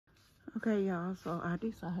Okay, y'all, so I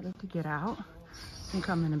decided to get out and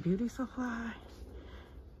come in a beauty supply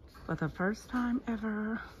for the first time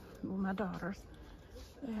ever with my daughters.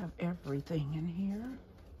 They have everything in here.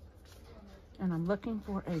 And I'm looking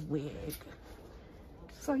for a wig.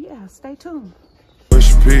 So yeah, stay tuned.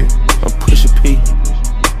 Push P, I'm Pusha P.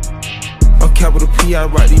 I'm capital P, I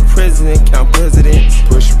write the president, count presidents.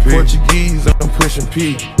 Push P. Portuguese, I'm pushing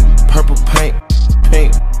P. Purple paint,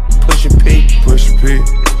 pink, pushing P. Push P,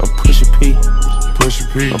 I'm Pusha P. Push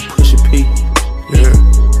P, I'm Pusha P. Yeah.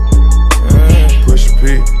 Push P,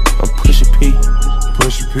 I'm Pusha P.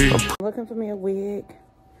 Push P. I'm looking for me a wig.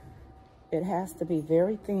 It has to be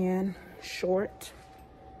very thin, short,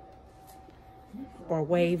 or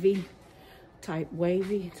wavy type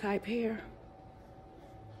hair.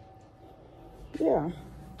 Yeah.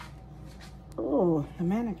 Oh, the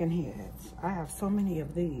mannequin heads. I have so many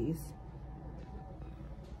of these.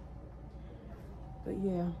 But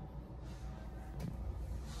yeah.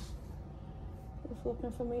 Just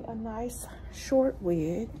looking for me a nice short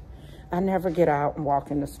wig. I never get out and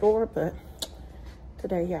walk in the store, but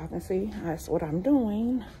today y'all can see that's what I'm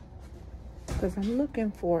doing. Because I'm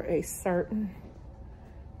looking for a certain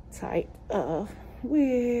type of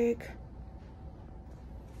wig.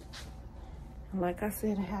 Like I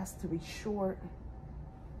said, it has to be short,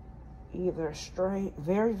 either straight,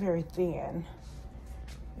 very, very thin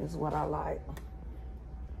is what I like.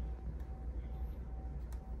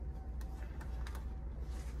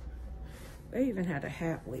 They even had a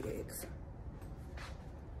hat wigs.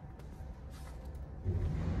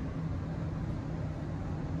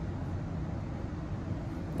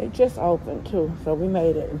 They just opened too, so we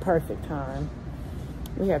made it in perfect time.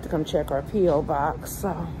 We had to come check our P.O. box,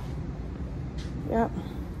 so yep.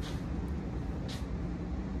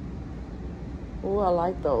 Oh, I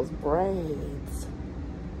like those braids.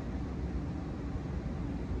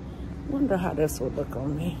 Wonder how this would look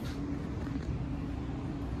on me.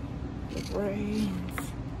 The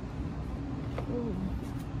braids. Ooh.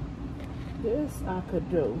 This I could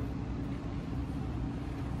do.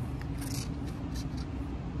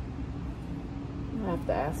 I have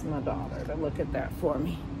to ask my daughter to look at that for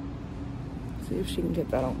me. See if she can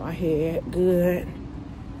get that on my head. Good.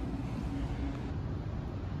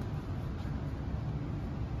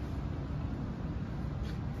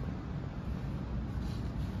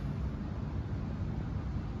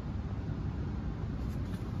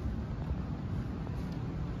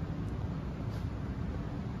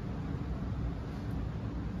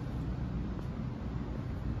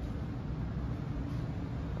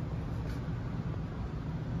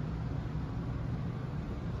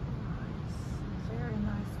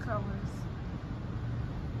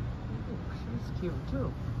 She's cute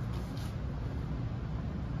too.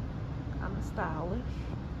 Kind of stylish.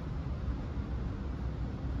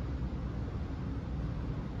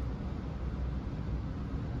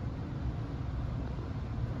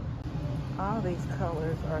 All these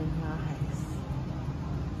colors are nice.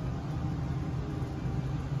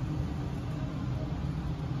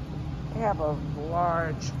 They have a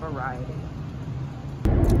large variety.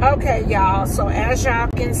 Okay, y'all, so as y'all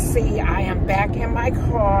can see, I am back in my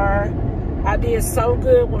car. I did so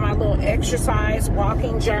good with my little exercise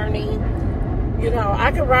walking journey. You know,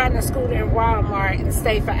 I could ride in a scooter in Walmart and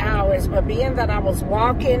stay for hours, but being that I was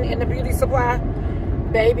walking in the beauty supply,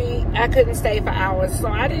 baby, I couldn't stay for hours. So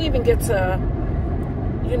I didn't even get to,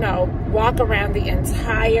 you know, walk around the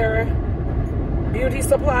entire beauty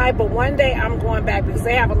supply. But one day I'm going back because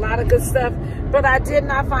they have a lot of good stuff. But I did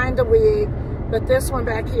not find a wig. But this one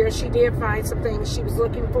back here, she did find some things she was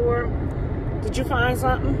looking for. Did you find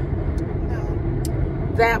something? No.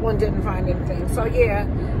 That one didn't find anything. So yeah,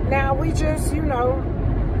 now we just, you know,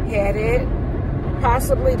 headed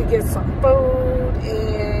possibly to get some food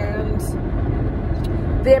and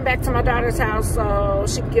then back to my daughter's house so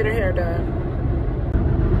she can get her hair done.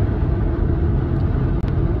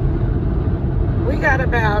 We got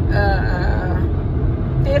about a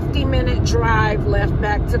 50-minute drive left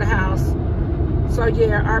back to the house. So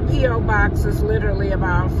yeah, our P.O. box is literally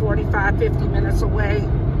about 45, 50 minutes away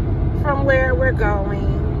from where we're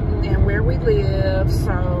going and where we live.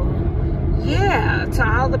 So yeah, to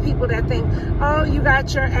all the people that think, oh, you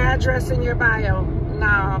got your address in your bio.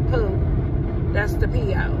 Nah, poo. That's the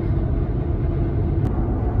P.O.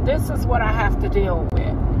 This is what I have to deal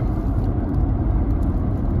with.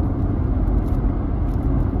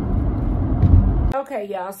 Okay,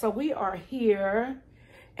 y'all, so we are here.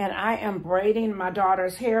 And I am braiding my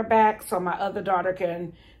daughter's hair back so my other daughter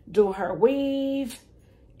can do her weave.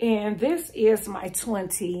 And this is my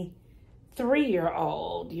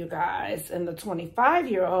 23-year-old, you guys. And the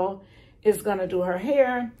 25-year-old is going to do her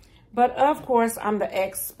hair. But of course, I'm the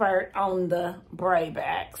expert on the braid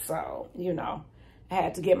back. So, you know, I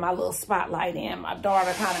had to get my little spotlight in. My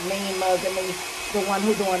daughter kind of mean mugging me, the one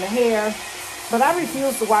who doing the hair. But I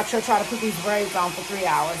refuse to watch her try to put these braids on for 3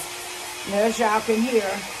 hours. And as y'all can hear,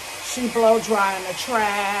 she blow drying the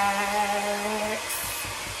tracks.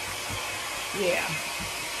 Yeah.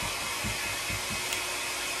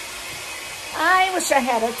 I wish I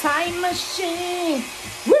had a time machine.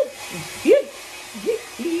 Woo!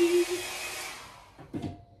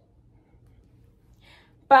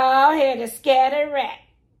 Bald-headed scatter rat.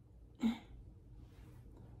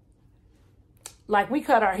 Like we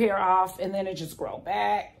cut our hair off and then it just grow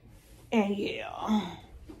back. And yeah.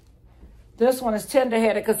 This one is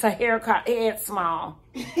tender-headed because her head's small.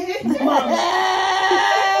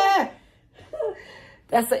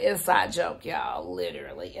 That's an inside joke, y'all.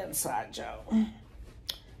 Literally inside joke.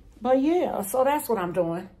 But yeah, so that's what I'm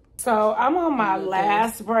doing. So I'm on my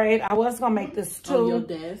last braid. I was going to make this 2. On your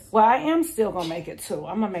desk? Well, I am still going to make it 2.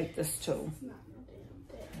 I'm going to make this 2.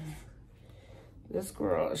 This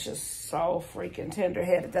girl is just so freaking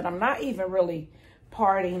tender-headed that I'm not even really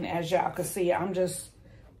parting, as y'all can see. I'm just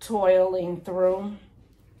toiling through,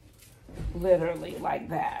 literally like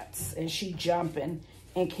that. And she jumping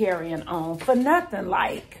and carrying on for nothing.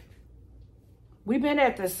 Like, we've been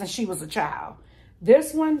at this since she was a child.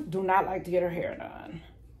 This one do not like to get her hair done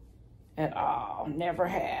at all. Never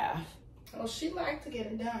have. Oh, she like to get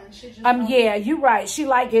it done. She just yeah, you're right. She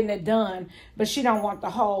like getting it done, but she don't want the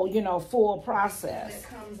whole, you know, full process. that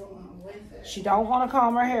comes along with it. She don't want to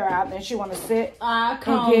comb her hair out. Then she want to sit I and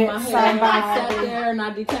comb get my hair. somebody. I sat there and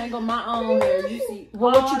I detangled my own hair. You see,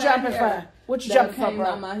 Well, what you jumping for? What you jumping for, came bro?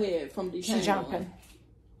 out my head from detangling. She jumping.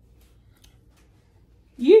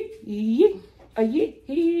 Yeah. Now,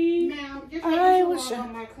 just I making wish sure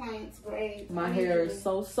on my client's braids. My hair is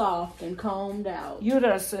so soft and combed out. You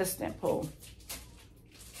the assistant, Pooh.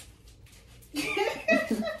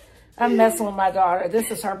 I'm messing with my daughter. This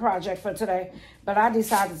is her project for today. But I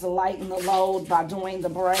decided to lighten the load by doing the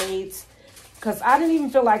braids. Because I didn't even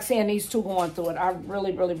feel like seeing these two going through it. I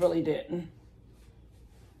really, really, really didn't.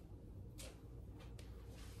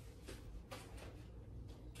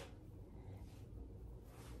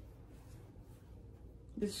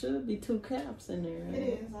 There should be 2 caps in there. Right?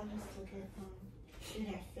 It is. I just took it from, she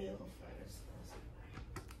had fill first.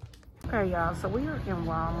 Okay, y'all. So we are in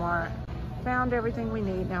Walmart. Found everything we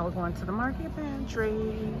need. Now we're going to the market pantry.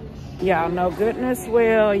 Y'all know goodness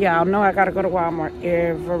well. Y'all know I got to go to Walmart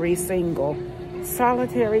every single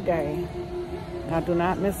solitary day. I do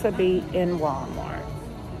not miss a beat in Walmart.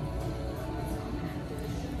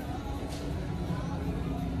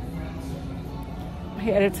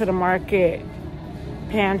 Headed to the market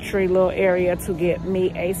pantry little area to get me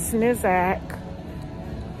a Snizak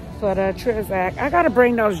for the Trizak. I gotta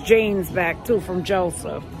bring those jeans back too from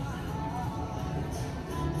Joseph.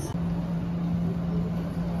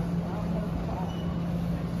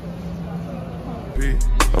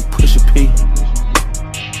 I'm pushing P.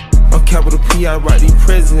 I'm capital P. I write these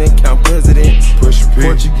president, count presidents. Pushing P.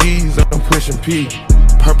 Portuguese, I'm pushing P.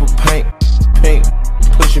 Purple paint.